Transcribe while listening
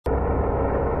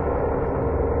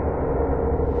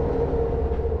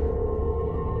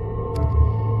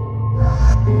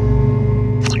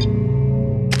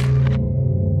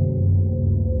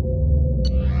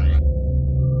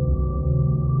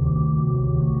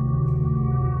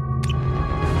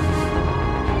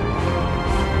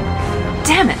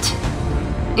Damn it!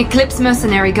 Eclipse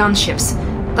mercenary gunships.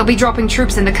 They'll be dropping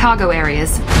troops in the cargo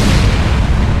areas.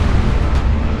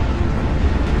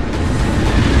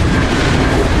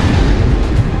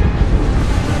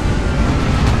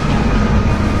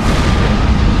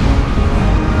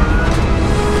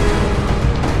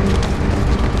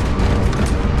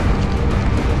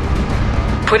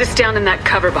 Put us down in that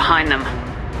cover behind them.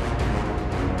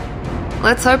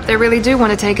 Let's hope they really do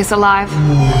want to take us alive.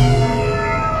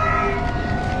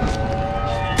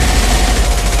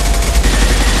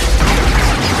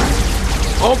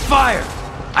 Hold fire!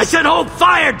 I said hold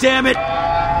fire, damn it!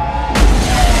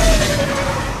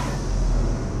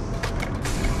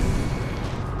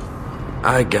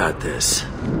 I got this.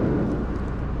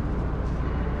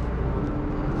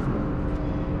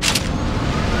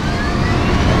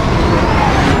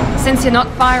 Since you're not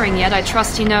firing yet, I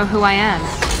trust you know who I am.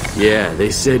 Yeah, they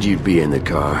said you'd be in the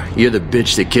car. You're the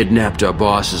bitch that kidnapped our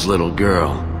boss's little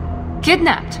girl.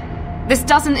 Kidnapped? This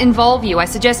doesn't involve you. I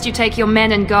suggest you take your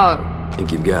men and go.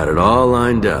 Think you've got it all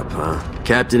lined up, huh?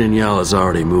 Captain Inyala's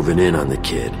already moving in on the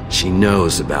kid. She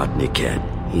knows about Niket.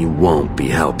 He won't be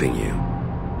helping you.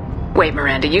 Wait,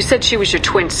 Miranda, you said she was your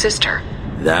twin sister.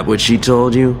 That what she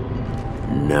told you?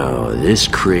 No, this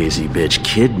crazy bitch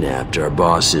kidnapped our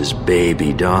boss's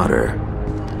baby daughter.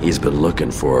 He's been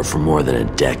looking for her for more than a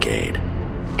decade.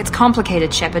 It's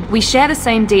complicated, Shepard. We share the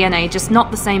same DNA, just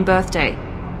not the same birthday.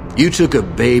 You took a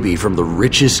baby from the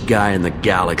richest guy in the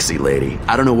galaxy, lady.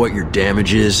 I don't know what your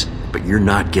damage is, but you're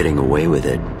not getting away with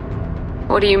it.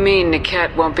 What do you mean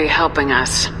Niket won't be helping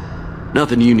us?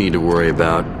 Nothing you need to worry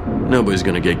about. Nobody's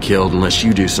gonna get killed unless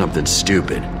you do something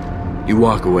stupid. You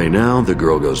walk away now, the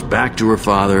girl goes back to her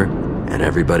father, and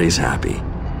everybody's happy.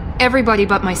 Everybody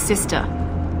but my sister.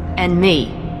 And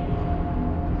me.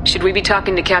 Should we be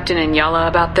talking to Captain Inyala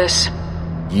about this?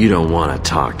 You don't want to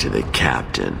talk to the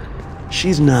captain.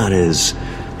 She's not as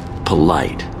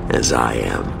polite as I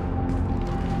am.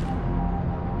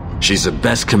 She's the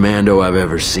best commando I've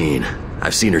ever seen.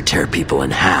 I've seen her tear people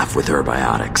in half with her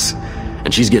biotics.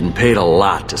 And she's getting paid a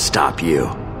lot to stop you.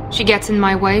 She gets in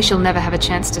my way, she'll never have a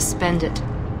chance to spend it.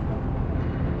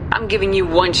 I'm giving you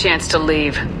one chance to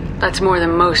leave. That's more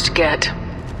than most get.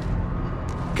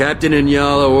 Captain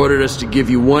Inyala ordered us to give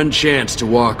you one chance to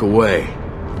walk away.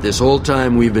 This whole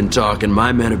time we've been talking,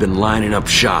 my men have been lining up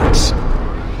shots.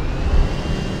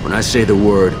 When I say the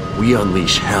word, we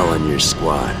unleash hell on your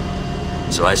squad.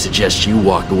 So I suggest you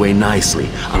walk away nicely,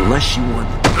 unless you want...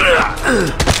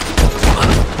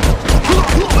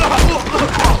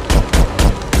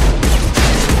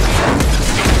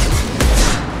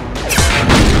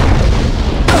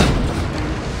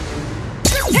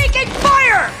 Taking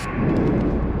fire!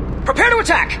 Prepare to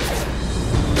attack!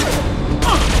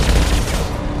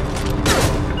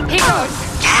 He goes!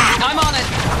 I'm on it!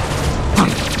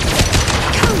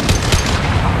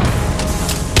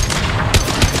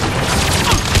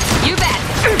 You bet!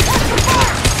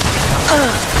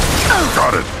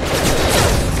 Got it.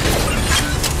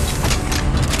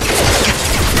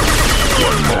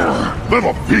 One more.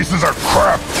 Little pieces of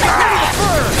crap.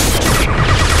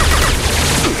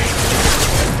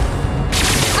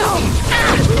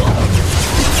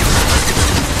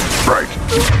 Right.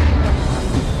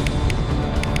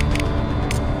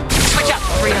 Switch up,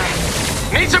 Freemake.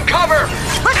 Need some cover!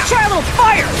 Let's try a little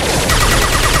fire!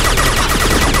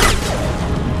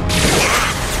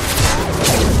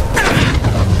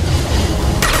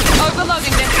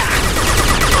 Overloading them.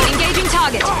 Engaging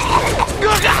target.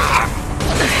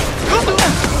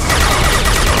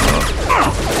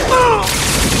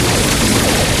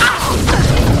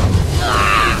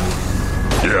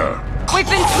 Yeah. We've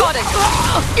been spotted.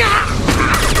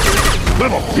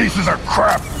 Little pieces of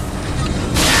crap.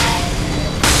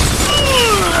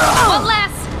 One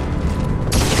less.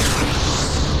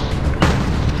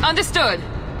 Understood.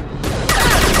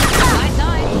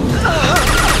 Night.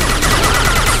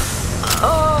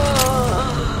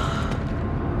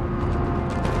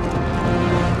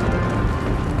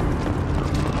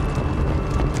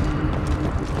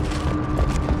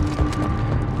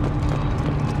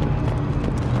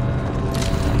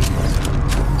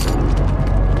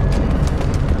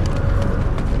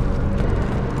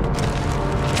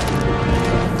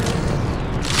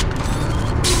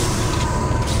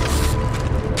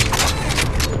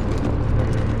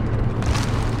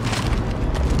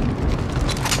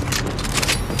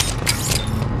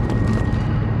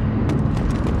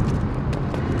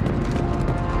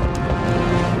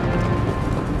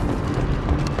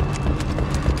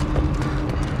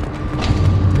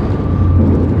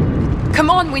 Come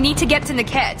on, we need to get to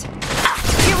Niket.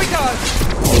 Here we go!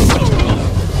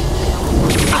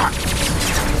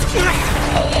 You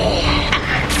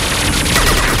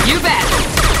bet.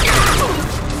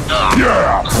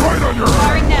 Yeah, right on your head.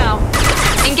 Firing now.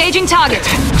 Engaging target.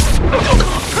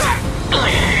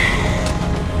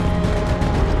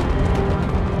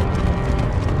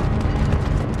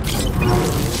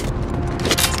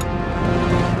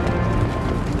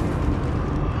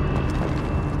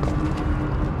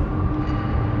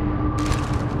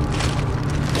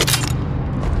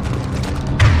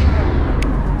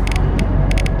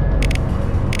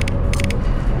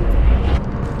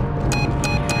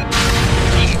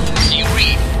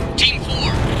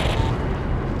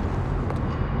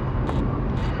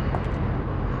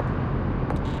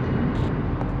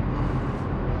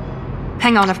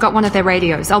 Hang on, I've got one of their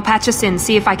radios. I'll patch us in,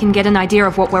 see if I can get an idea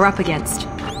of what we're up against.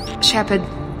 Shepard,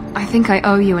 I think I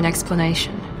owe you an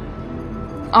explanation.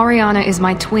 Oriana is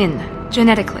my twin,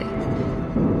 genetically.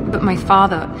 But my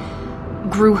father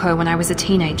grew her when I was a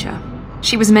teenager.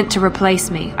 She was meant to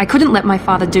replace me. I couldn't let my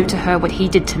father do to her what he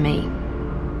did to me.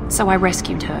 So I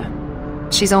rescued her.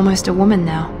 She's almost a woman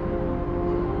now.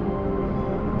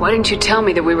 Why didn't you tell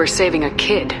me that we were saving a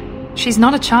kid? She's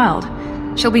not a child.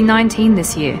 She'll be 19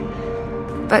 this year.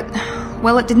 But,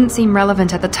 well, it didn't seem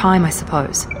relevant at the time, I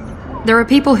suppose. There are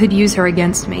people who'd use her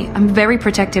against me. I'm very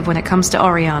protective when it comes to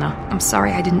Oriana. I'm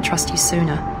sorry I didn't trust you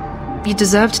sooner. You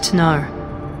deserved to know.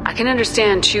 I can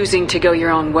understand choosing to go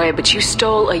your own way, but you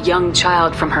stole a young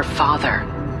child from her father.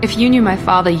 If you knew my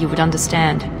father, you would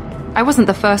understand. I wasn't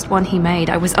the first one he made.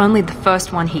 I was only the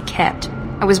first one he kept.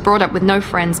 I was brought up with no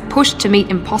friends, pushed to meet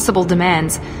impossible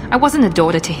demands. I wasn't a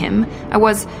daughter to him. I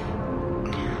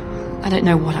don't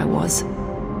know what I was.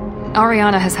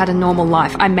 Oriana has had a normal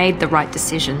life. I made the right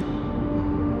decision.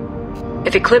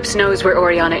 If Eclipse knows where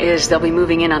Oriana is, they'll be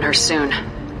moving in on her soon.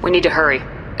 We need to hurry.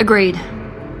 Agreed.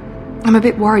 I'm a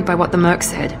bit worried by what the Merc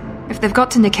said. If they've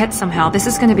got to Niket somehow, this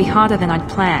is going to be harder than I'd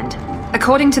planned.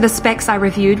 According to the specs I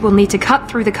reviewed, we'll need to cut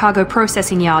through the cargo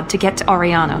processing yard to get to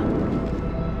Oriana.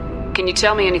 Can you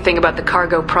tell me anything about the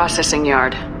cargo processing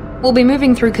yard? We'll be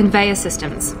moving through conveyor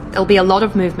systems. There'll be a lot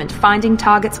of movement. Finding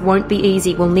targets won't be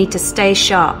easy. We'll need to stay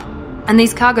sharp. And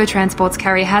these cargo transports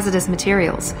carry hazardous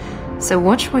materials. So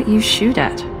watch what you shoot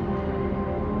at.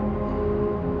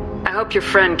 I hope your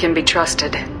friend can be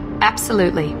trusted.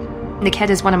 Absolutely.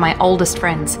 Niket is one of my oldest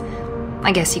friends.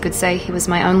 I guess you could say he was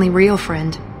my only real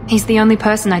friend. He's the only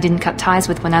person I didn't cut ties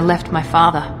with when I left my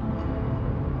father.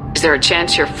 Is there a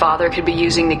chance your father could be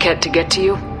using Niket to get to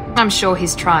you? I'm sure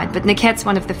he's tried, but Niket's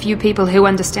one of the few people who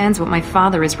understands what my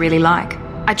father is really like.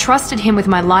 I trusted him with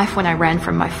my life when I ran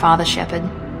from my father, Shepard.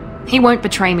 He won't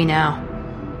betray me now.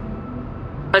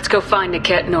 Let's go find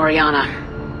Niket and Oriana.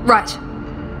 Right.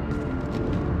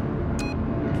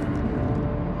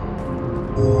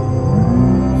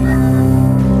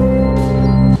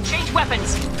 Change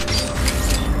weapons!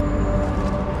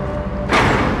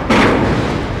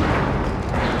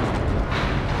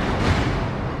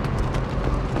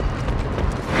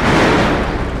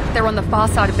 They're on the far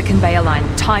side of the conveyor line.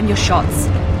 Time your shots.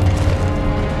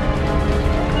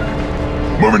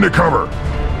 Moving to cover.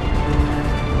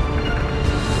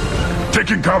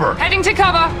 Taking cover. Heading to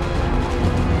cover!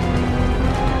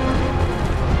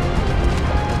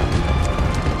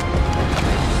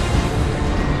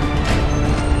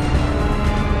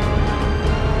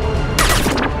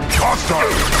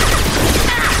 Hostile.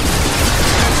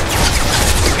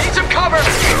 Need some cover!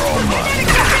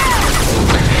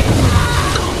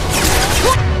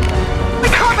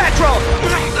 Combat drone!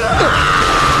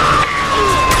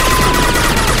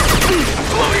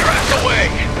 Blow your ass away!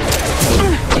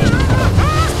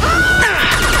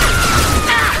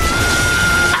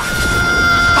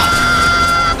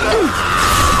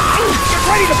 Get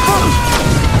ready to boom!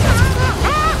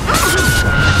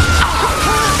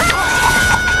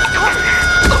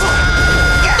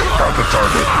 Got the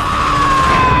target.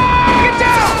 Get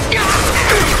down!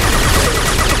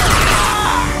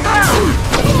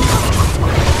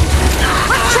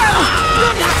 Let's travel!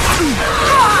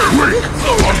 Wait!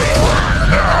 On the front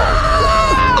now!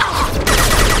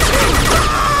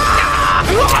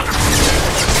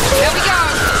 There we go!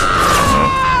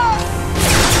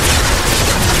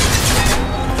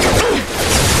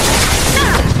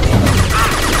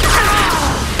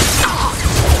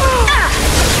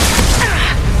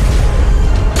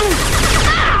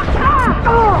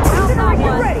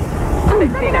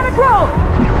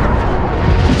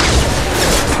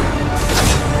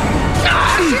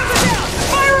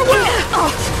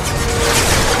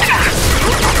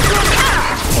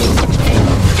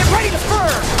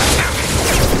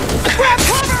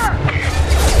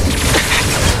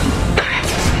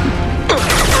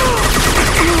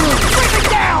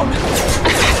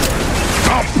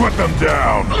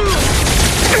 down.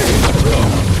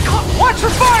 Watch for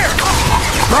fire!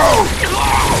 Go!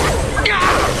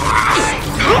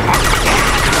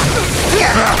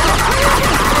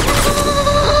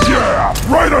 Yeah,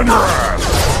 right on your ass.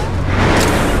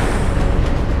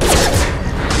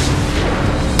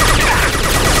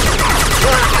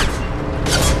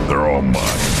 They're all mine.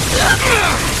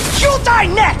 You'll die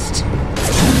next!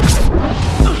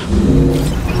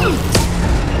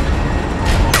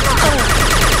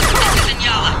 This is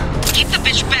Inyala. Keep the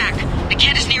bitch back. The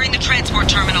kid is nearing the transport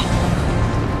terminal.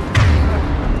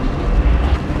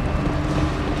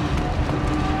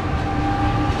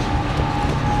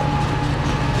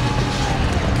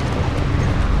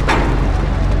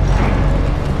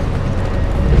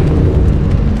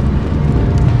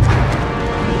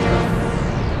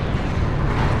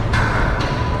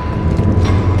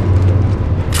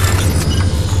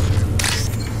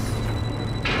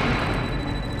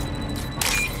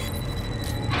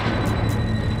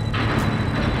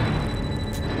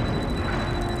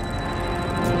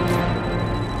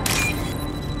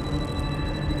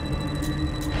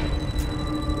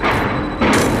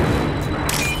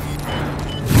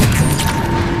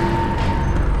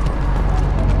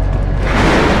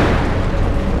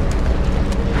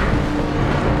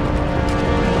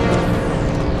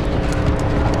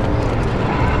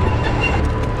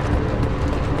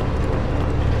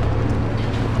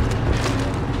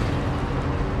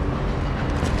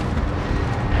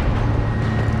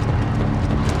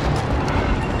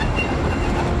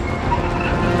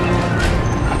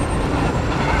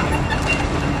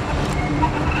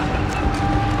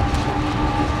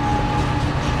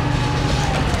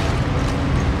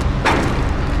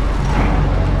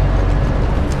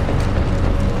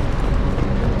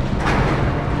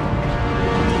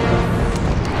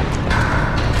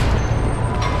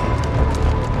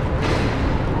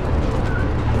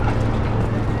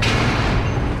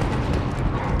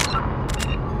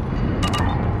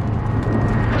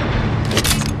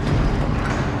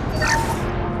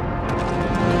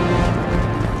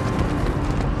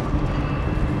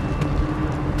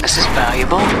 This is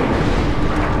valuable.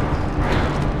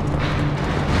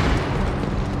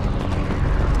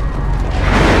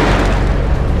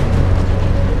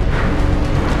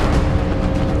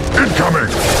 Incoming!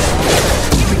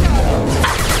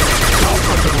 I'll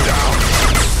put them down.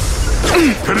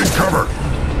 Hitting cover.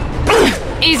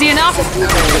 Easy enough.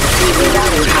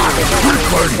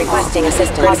 Requesting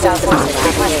assistance.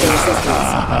 Requesting assistance.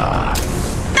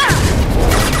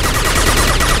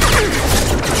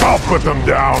 I'll put them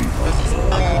down.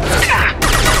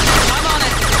 I'm on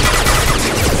it.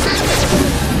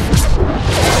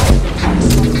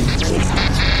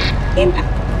 Impact.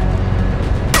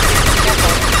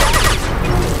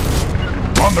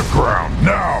 On the ground,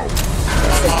 now!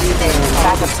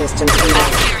 Backup system. I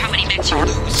don't care how many mechs you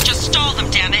lose. Just stall them,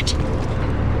 damn it.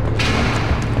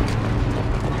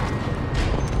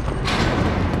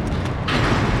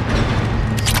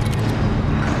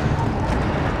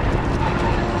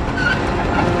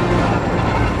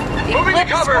 Moving to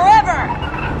cover!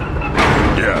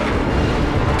 Yeah.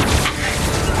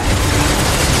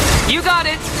 You got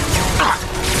it.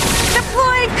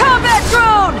 Deploying combat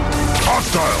drone!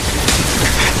 Hostile!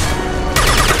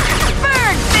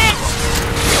 Burn, bitch!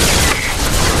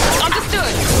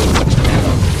 Understood.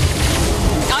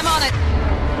 I'm on it.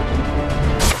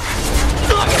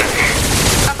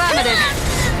 Affirmative.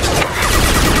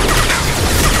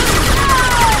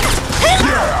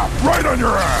 Yeah, right on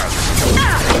your ass!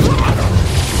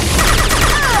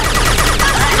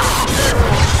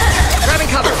 Grabbing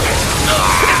cover.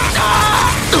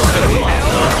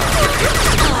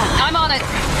 I'm on it.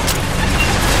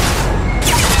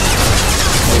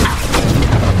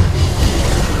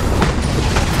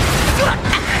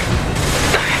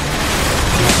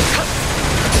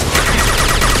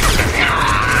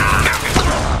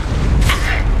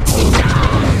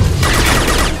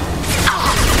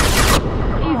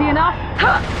 Easy enough.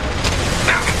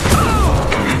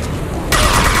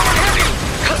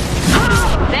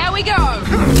 There we go.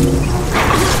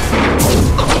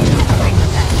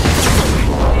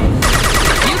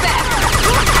 You bet.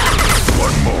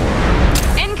 One more.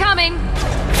 Incoming.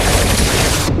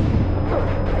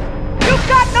 You've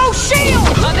got no shield!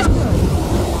 You bet.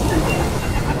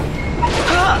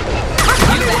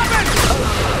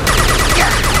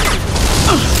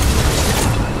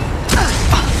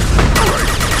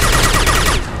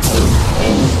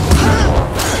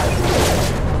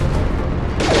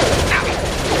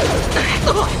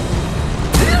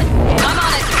 I'm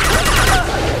on it.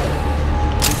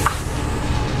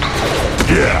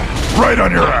 Yeah, right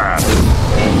on your ass!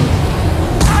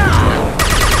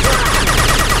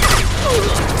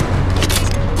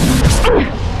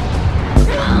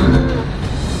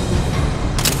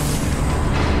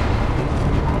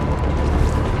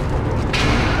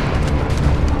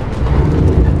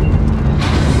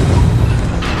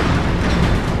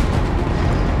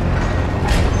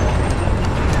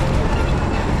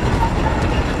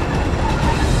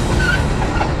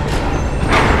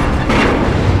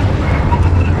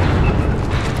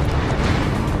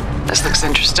 This looks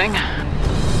interesting.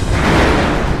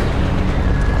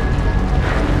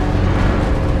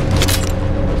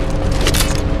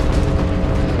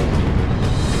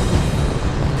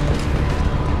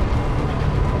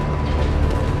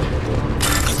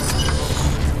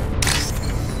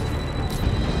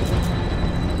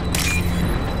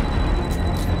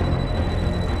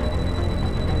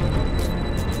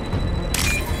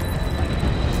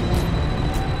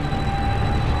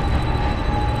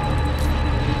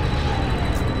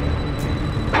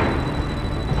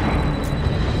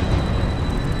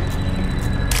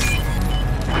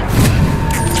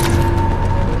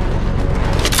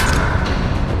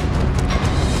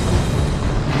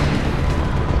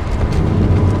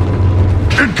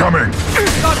 Incoming!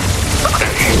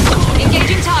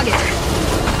 Engaging target.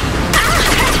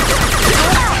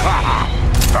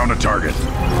 Found a target.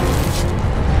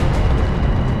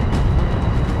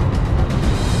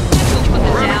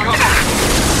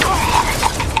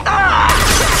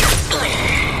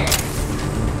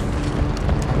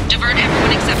 Divert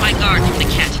everyone except my guard from the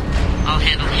cat. I'll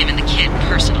handle him and the kid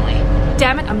personally.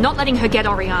 Damn it, I'm not letting her get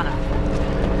Oriana.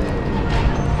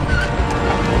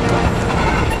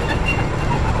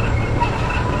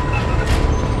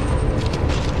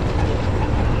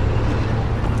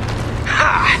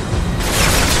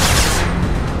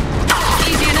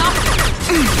 Easy enough?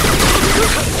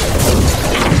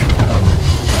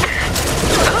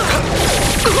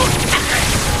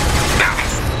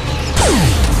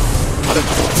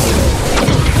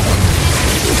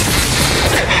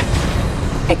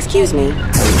 Excuse me.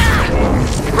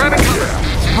 Grab it, cover!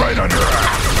 Right on your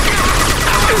ass.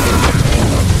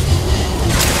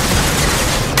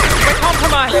 We're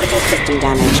compromised! Critical system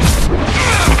damage.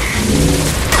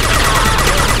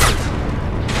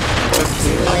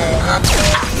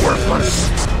 Worthless.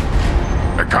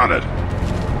 I caught it.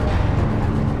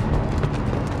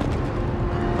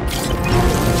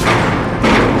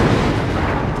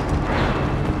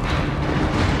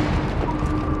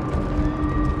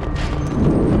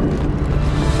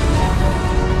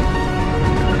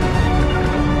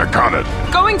 I caught it.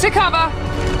 Going to cover!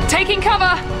 Taking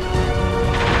cover!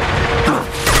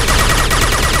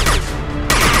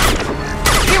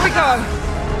 Here we go!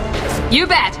 You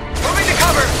bet! Moving to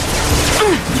cover!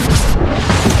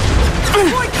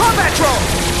 Deploy combat drone!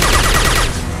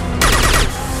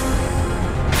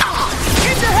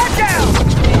 Get your head down!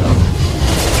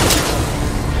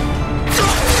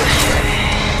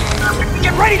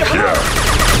 Get ready to move!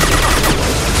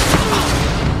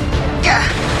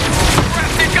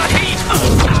 They've got heat!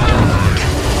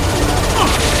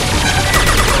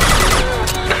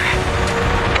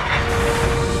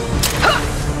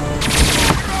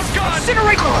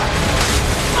 Incinerate!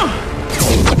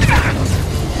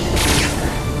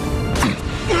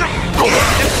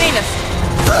 They've seen us.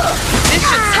 This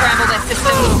should scramble their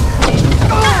systems.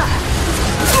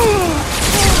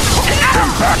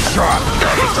 Impact shot.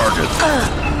 Got the target.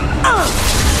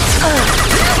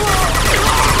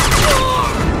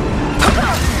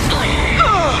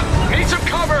 Need some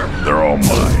cover! They're all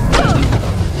mine.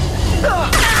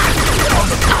 On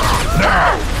the ground.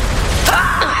 Now.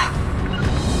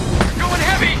 Going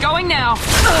heavy! Going now.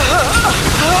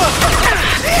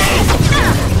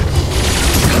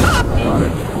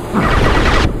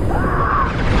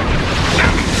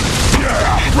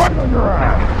 Yeah. Right on your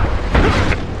ass.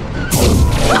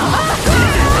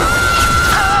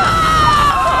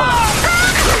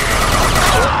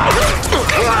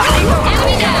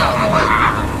 Enemy down.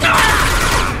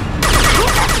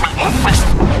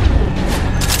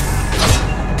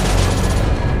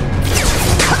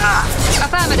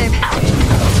 Affirmative.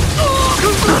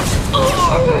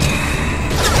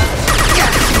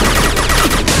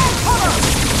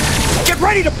 Get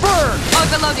ready to burn!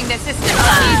 Overloading their system.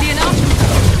 Easy enough?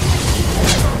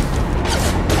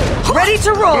 Ready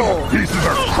to roll! Pieces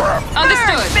of crap.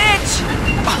 Understood. Bitch!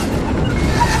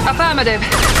 Affirmative.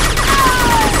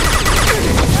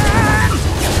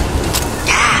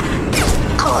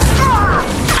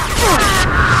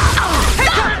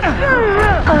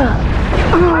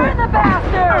 Burn the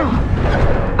bastard!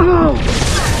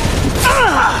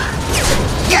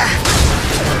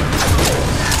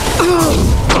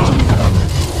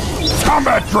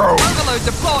 Combat drone. Overload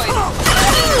deployed.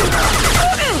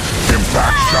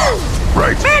 Impact shot.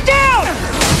 Right. Man down!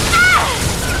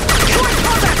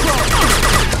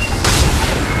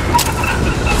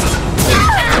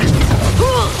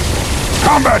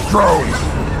 Combat drones!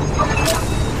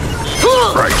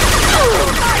 Right.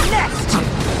 You'll die next!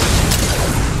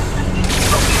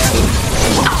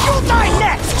 You'll die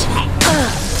next!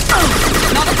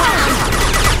 Not a problem!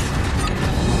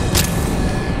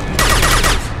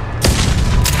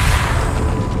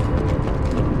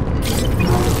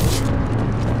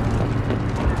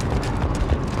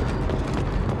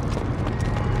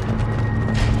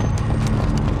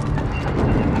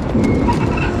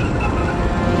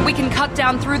 We can cut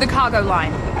down through the cargo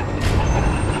line.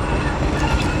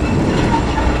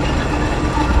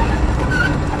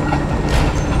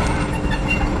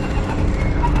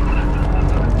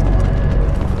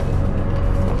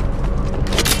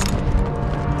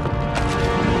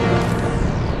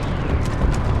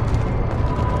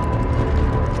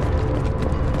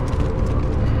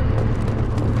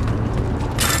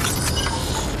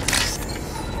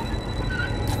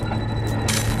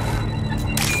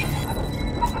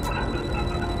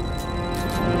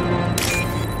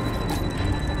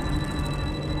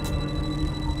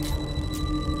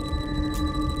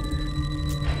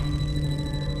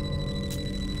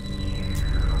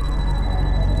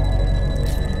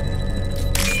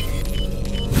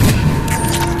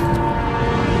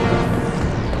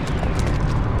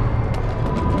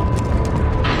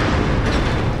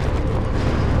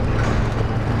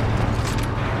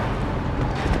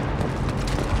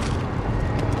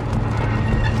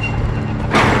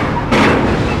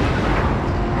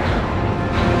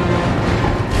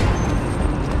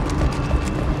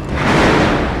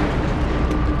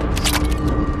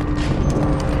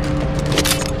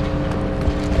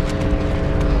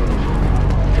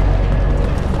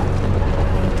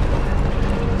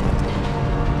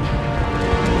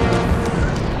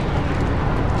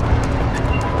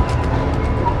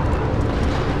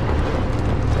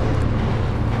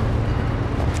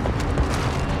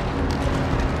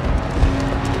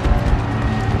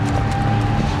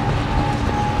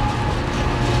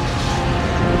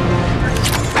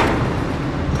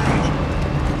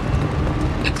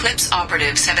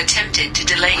 Operatives have attempted to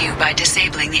delay you by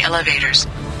disabling the elevators.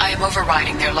 I am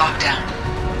overriding their lockdown.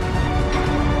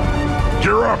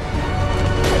 Gear up!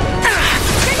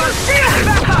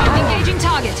 Engaging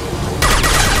target.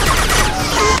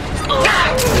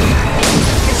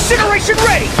 Incineration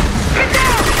ready! Get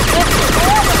down!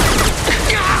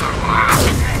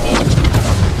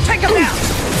 Take him down!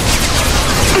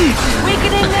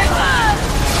 Weakening their...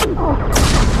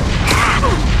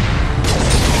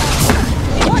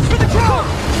 Watch for the drone!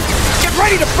 Get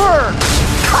ready to burn!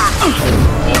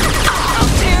 I'll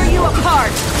tear you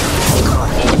apart!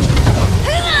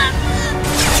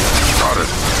 Got it.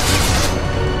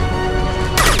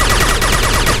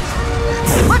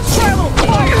 Let's try a little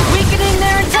fire! Weakening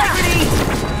their integrity!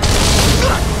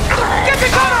 Get the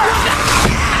cover!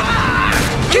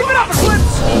 Keep it up,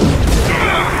 Eclipse!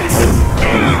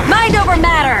 Mind over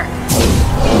matter!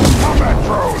 Combat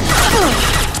drones!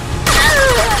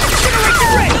 Generation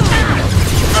ready!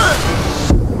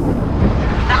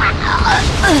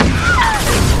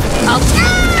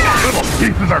 Little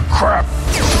pieces of crap!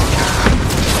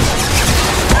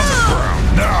 On the ground,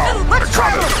 now! Let's try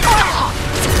a little fire!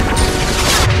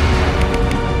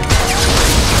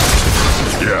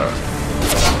 Yeah,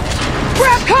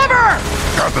 Grab cover!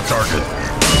 got the target.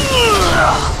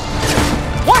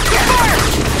 Watch the fire!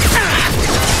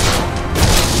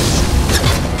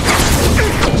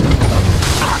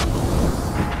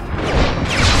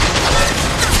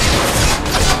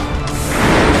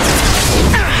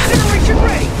 Generation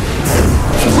ready!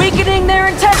 Weakening their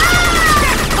integrity!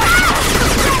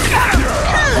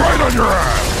 Right on your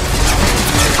ass!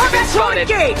 Combat drone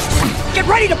engaged! Get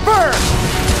ready to burn!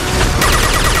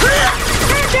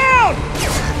 Stand down!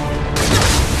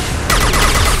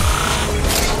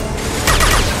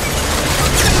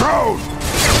 Drone!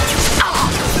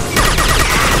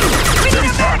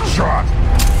 Impact shot!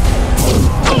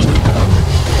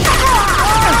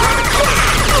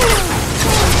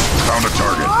 Found a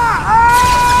target.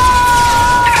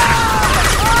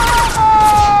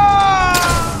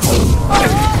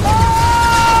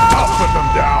 I'll put them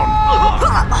down.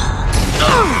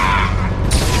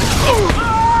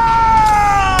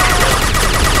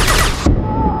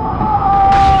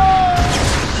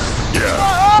 Yeah.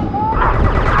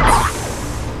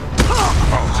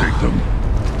 I'll take them.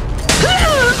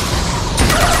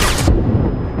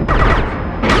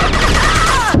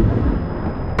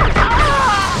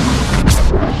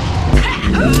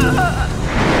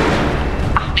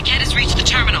 The cat has reached the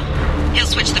terminal. He'll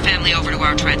switch the family over to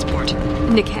our transport.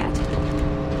 Niket.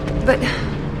 But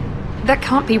that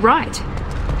can't be right.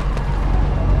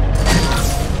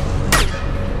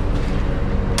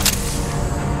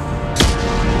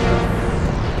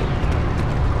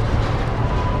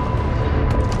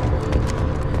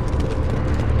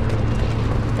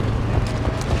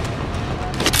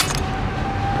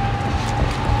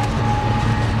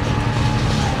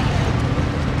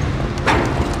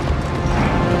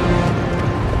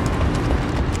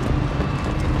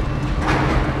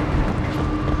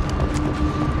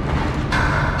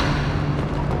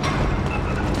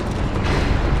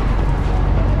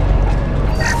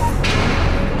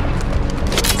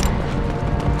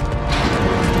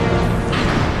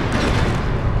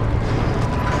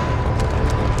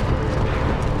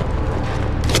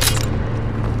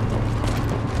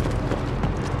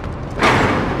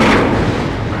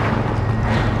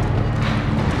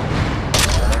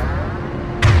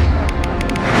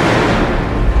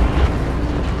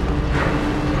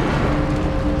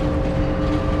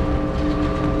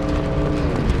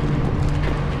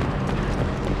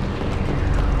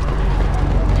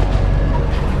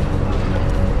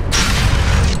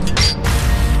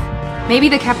 Maybe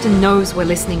the captain knows we're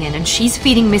listening in and she's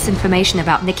feeding misinformation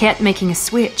about Niket making a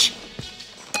switch.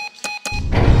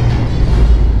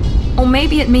 Or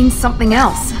maybe it means something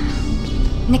else.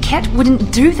 Niket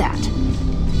wouldn't do that.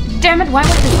 Damn it, why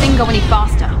won't this thing go any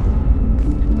faster?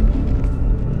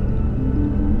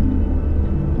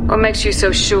 What makes you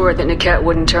so sure that Niket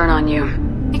wouldn't turn on you?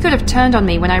 He could have turned on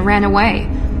me when I ran away.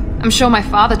 I'm sure my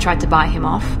father tried to buy him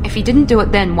off. If he didn't do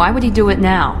it then, why would he do it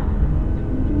now?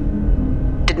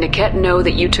 Did Niket know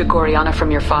that you took Oriana from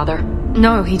your father?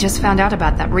 No, he just found out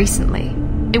about that recently.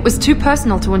 It was too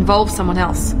personal to involve someone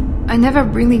else. I never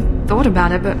really thought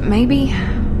about it, but maybe...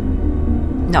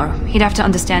 No, he'd have to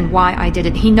understand why I did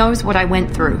it. He knows what I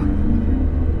went through.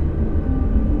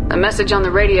 The message on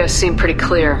the radio seemed pretty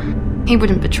clear. He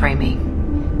wouldn't betray me.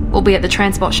 We'll be at the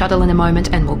transport shuttle in a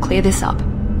moment and we'll clear this up.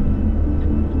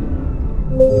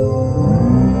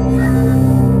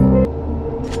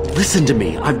 Listen to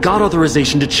me. I've got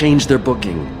authorization to change their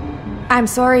booking. I'm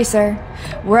sorry, sir.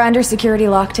 We're under security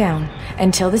lockdown.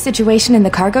 Until the situation in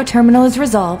the cargo terminal is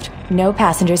resolved, no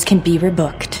passengers can be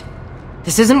rebooked.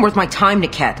 This isn't worth my time,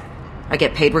 Niket. I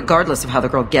get paid regardless of how the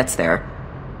girl gets there.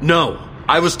 No.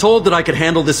 I was told that I could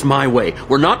handle this my way.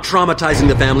 We're not traumatizing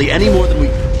the family any more than we...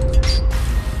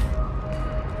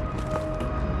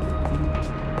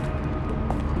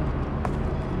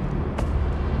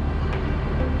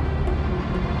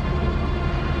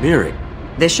 Miri.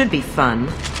 This should be fun.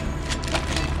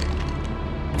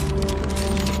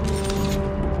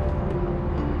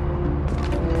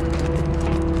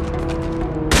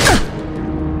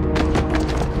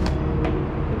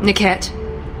 Niket,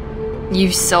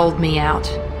 you sold me out.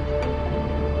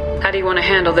 How do you want to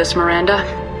handle this, Miranda?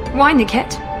 Why,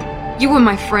 Niket? You were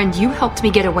my friend. You helped me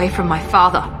get away from my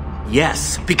father.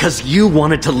 Yes, because you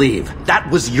wanted to leave. That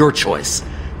was your choice.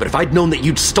 But if I'd known that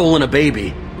you'd stolen a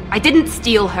baby... I didn't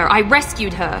steal her. I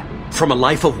rescued her. From a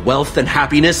life of wealth and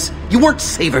happiness, you weren't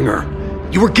saving her.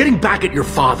 You were getting back at your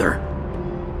father.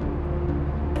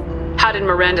 How did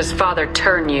Miranda's father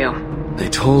turn you? They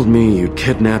told me you'd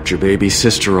kidnapped your baby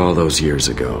sister all those years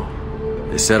ago.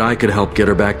 They said I could help get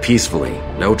her back peacefully.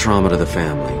 No trauma to the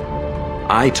family.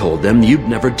 I told them you'd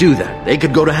never do that. They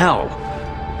could go to hell.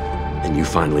 And you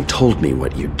finally told me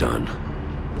what you'd done.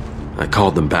 I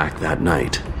called them back that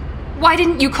night. Why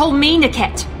didn't you call me,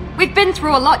 Niket? We've been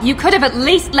through a lot. You could have at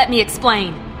least let me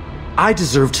explain. I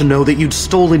deserve to know that you'd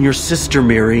stolen your sister,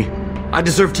 Miri. I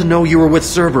deserve to know you were with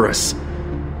Cerberus.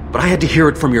 But I had to hear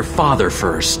it from your father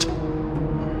first.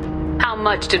 How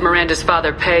much did Miranda's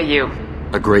father pay you?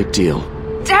 A great deal.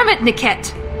 Damn it,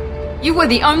 Niket! You were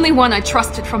the only one I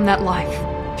trusted from that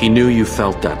life. He knew you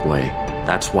felt that way.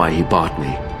 That's why he bought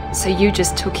me. So you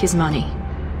just took his money?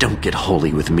 Don't get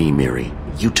holy with me, Miri.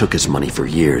 You took his money for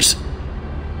years.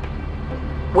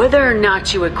 Whether or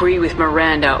not you agree with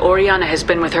Miranda, Oriana has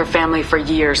been with her family for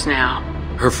years now.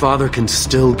 Her father can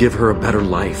still give her a better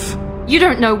life. You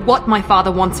don't know what my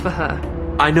father wants for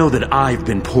her. I know that I've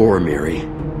been poor, Miri.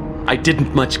 I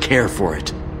didn't much care for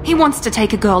it. He wants to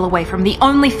take a girl away from the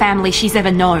only family she's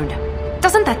ever known.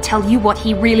 Doesn't that tell you what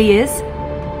he really is?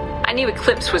 I knew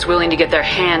Eclipse was willing to get their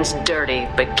hands dirty,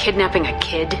 but kidnapping a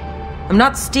kid? I'm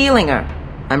not stealing her.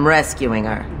 I'm rescuing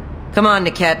her. Come on,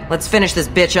 Niket. Let's finish this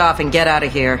bitch off and get out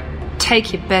of here.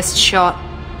 Take your best shot.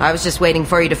 I was just waiting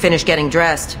for you to finish getting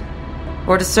dressed.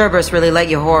 Or does Cerberus really let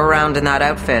you whore around in that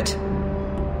outfit?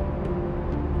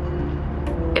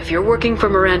 If you're working for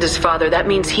Miranda's father, that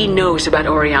means he knows about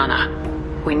Oriana.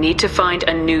 We need to find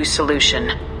a new solution.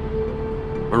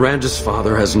 Miranda's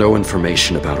father has no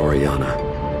information about Oriana.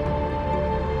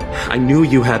 I knew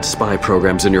you had spy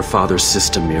programs in your father's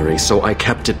system, Miri, so I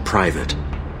kept it private.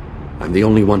 I'm the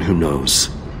only one who knows.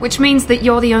 Which means that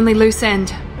you're the only loose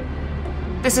end.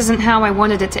 This isn't how I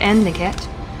wanted it to end, Niket.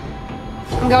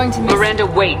 I'm going to miss... Miranda,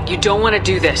 wait. You don't want to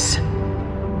do this.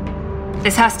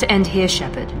 This has to end here,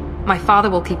 Shepard. My father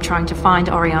will keep trying to find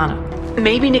Oriana.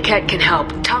 Maybe Niket can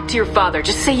help. Talk to your father.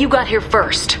 Just say you got here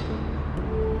first.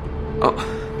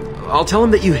 I'll tell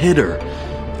him that you hid her.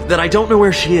 That I don't know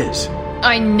where she is.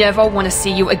 I never want to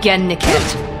see you again,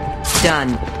 Niket.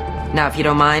 Done. Now, if you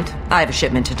don't mind, I have a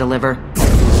shipment to deliver.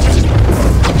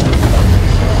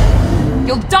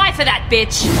 You'll die for that,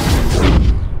 bitch!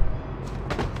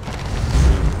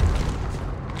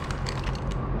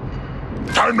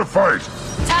 Time to fight!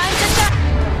 Time to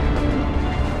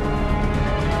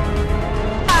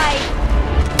die!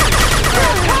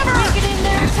 Cover! Weakening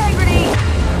their integrity!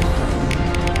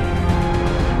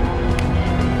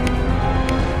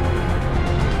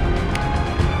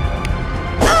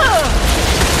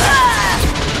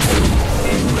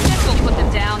 This'll put them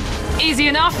down. Easy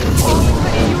enough.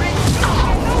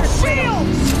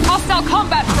 Hostile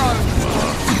combat drone.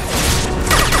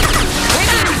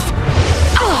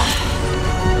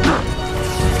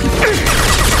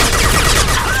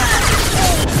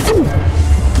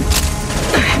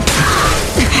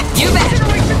 You bet.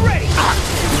 Generation ready.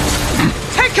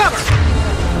 Take cover.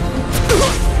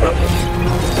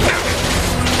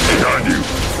 Behind you!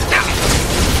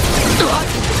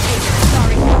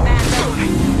 Sorry, Commando.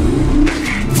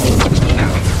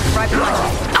 Right behind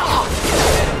you.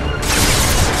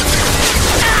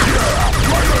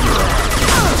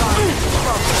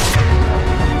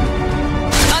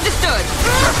 Understood.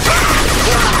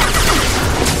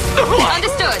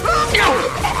 Understood.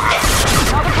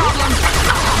 Not a problem.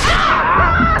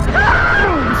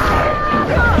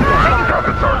 Got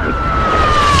the target!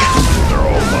 They're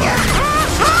all mine!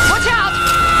 Watch out!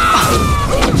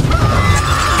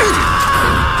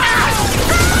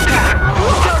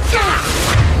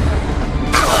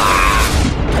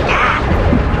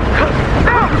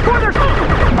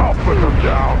 I'll put them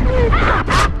down!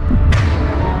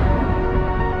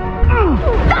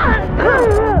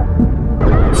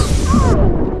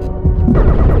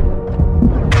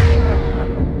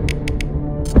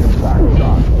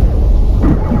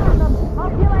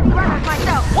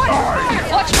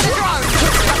 Watch for the drone.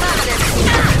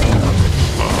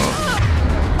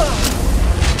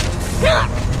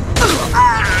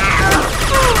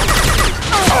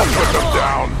 I'll put them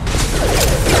down!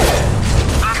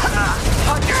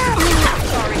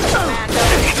 Sorry, Commando.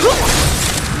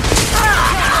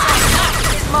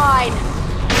 It's mine.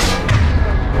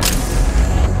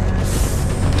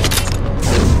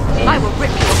 I will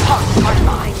rip you apart, hard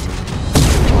mind.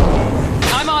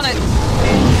 I'm on it.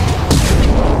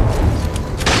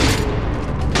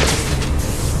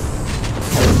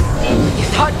 You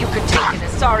thought you could take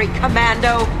it, sorry,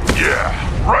 Commando. Yeah,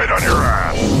 right on your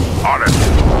ass! On it!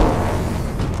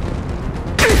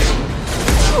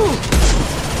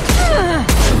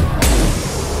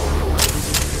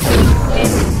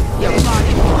 Your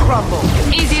body will crumble.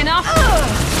 Easy enough.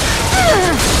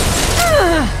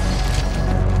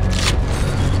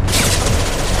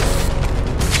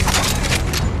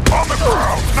 On the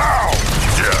ground, now!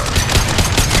 Yeah!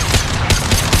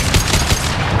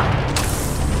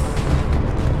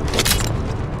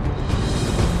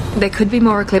 There could be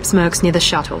more Eclipse mercs near the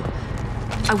shuttle.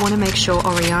 I want to make sure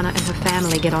Oriana and her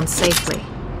family get on safely.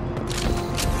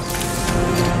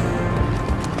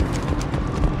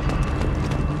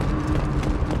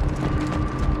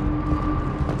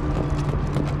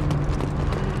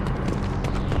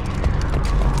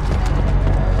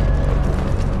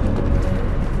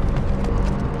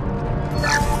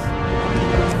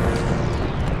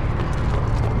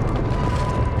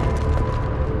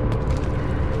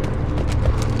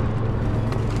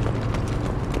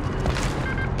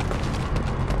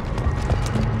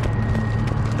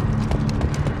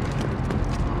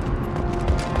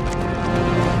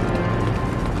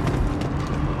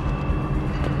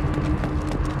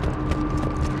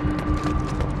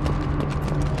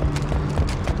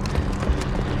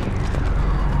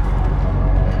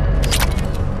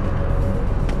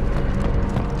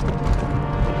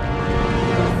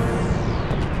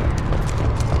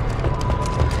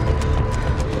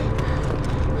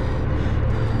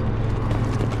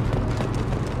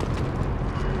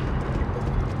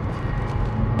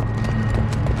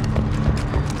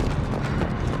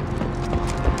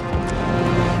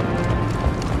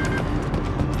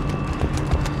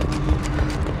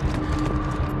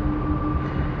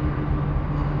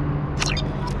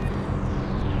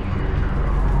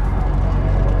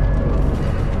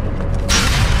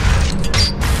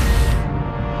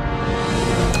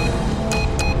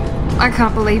 I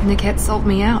can't believe Niket sold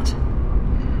me out.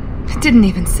 I didn't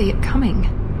even see it coming.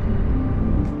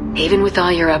 Even with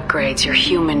all your upgrades, you're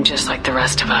human just like the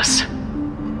rest of us.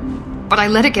 But I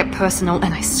let it get personal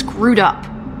and I screwed up.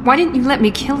 Why didn't you let me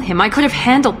kill him? I could have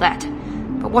handled that.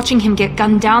 But watching him get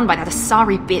gunned down by that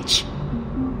Asari bitch...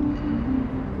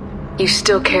 You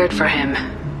still cared for him,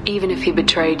 even if he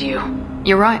betrayed you.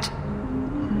 You're right.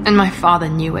 And my father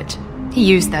knew it. He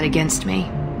used that against me.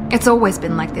 It's always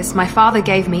been like this. My father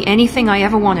gave me anything I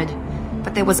ever wanted,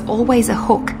 but there was always a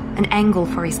hook, an angle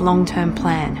for his long-term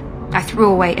plan. I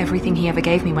threw away everything he ever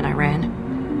gave me when I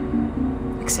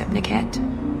ran. Except Niket.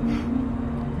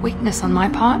 Weakness on my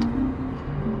part?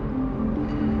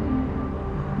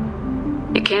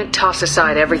 You can't toss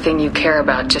aside everything you care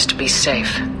about just to be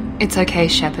safe. It's okay,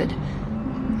 Shepard.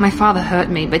 My father hurt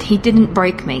me, but he didn't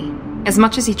break me. As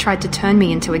much as he tried to turn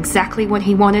me into exactly what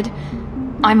he wanted,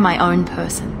 I'm my own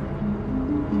person.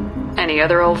 Any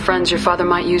other old friends your father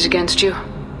might use against you?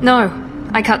 No,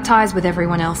 I cut ties with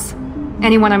everyone else.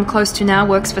 Anyone I'm close to now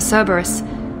works for Cerberus.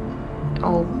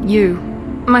 Or you.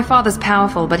 My father's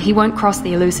powerful, but he won't cross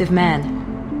the elusive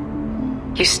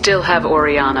man. You still have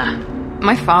Oriana.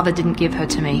 My father didn't give her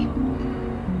to me.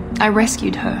 I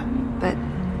rescued her, but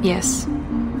yes,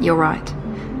 you're right.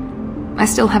 I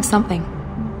still have something.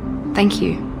 Thank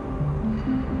you.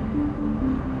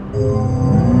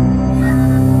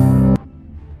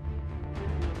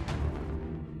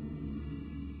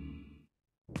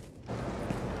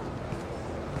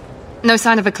 No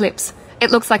sign of Eclipse.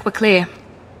 It looks like we're clear.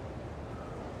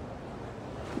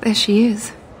 There she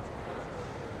is.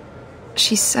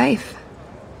 She's safe.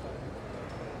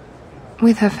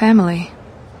 With her family.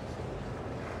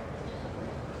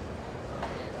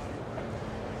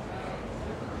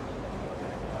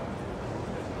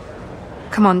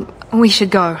 Come on, we should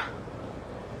go.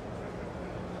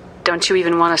 Don't you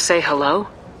even want to say hello?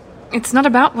 It's not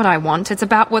about what I want, it's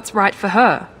about what's right for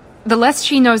her. The less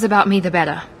she knows about me, the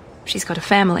better. She's got a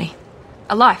family.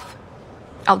 A life.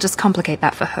 I'll just complicate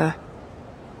that for her.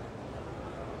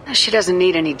 She doesn't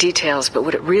need any details, but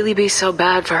would it really be so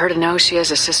bad for her to know she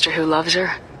has a sister who loves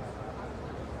her?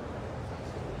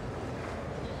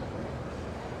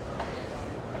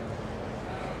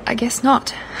 I guess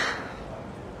not.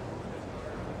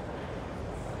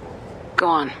 Go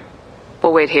on.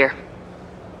 We'll wait here.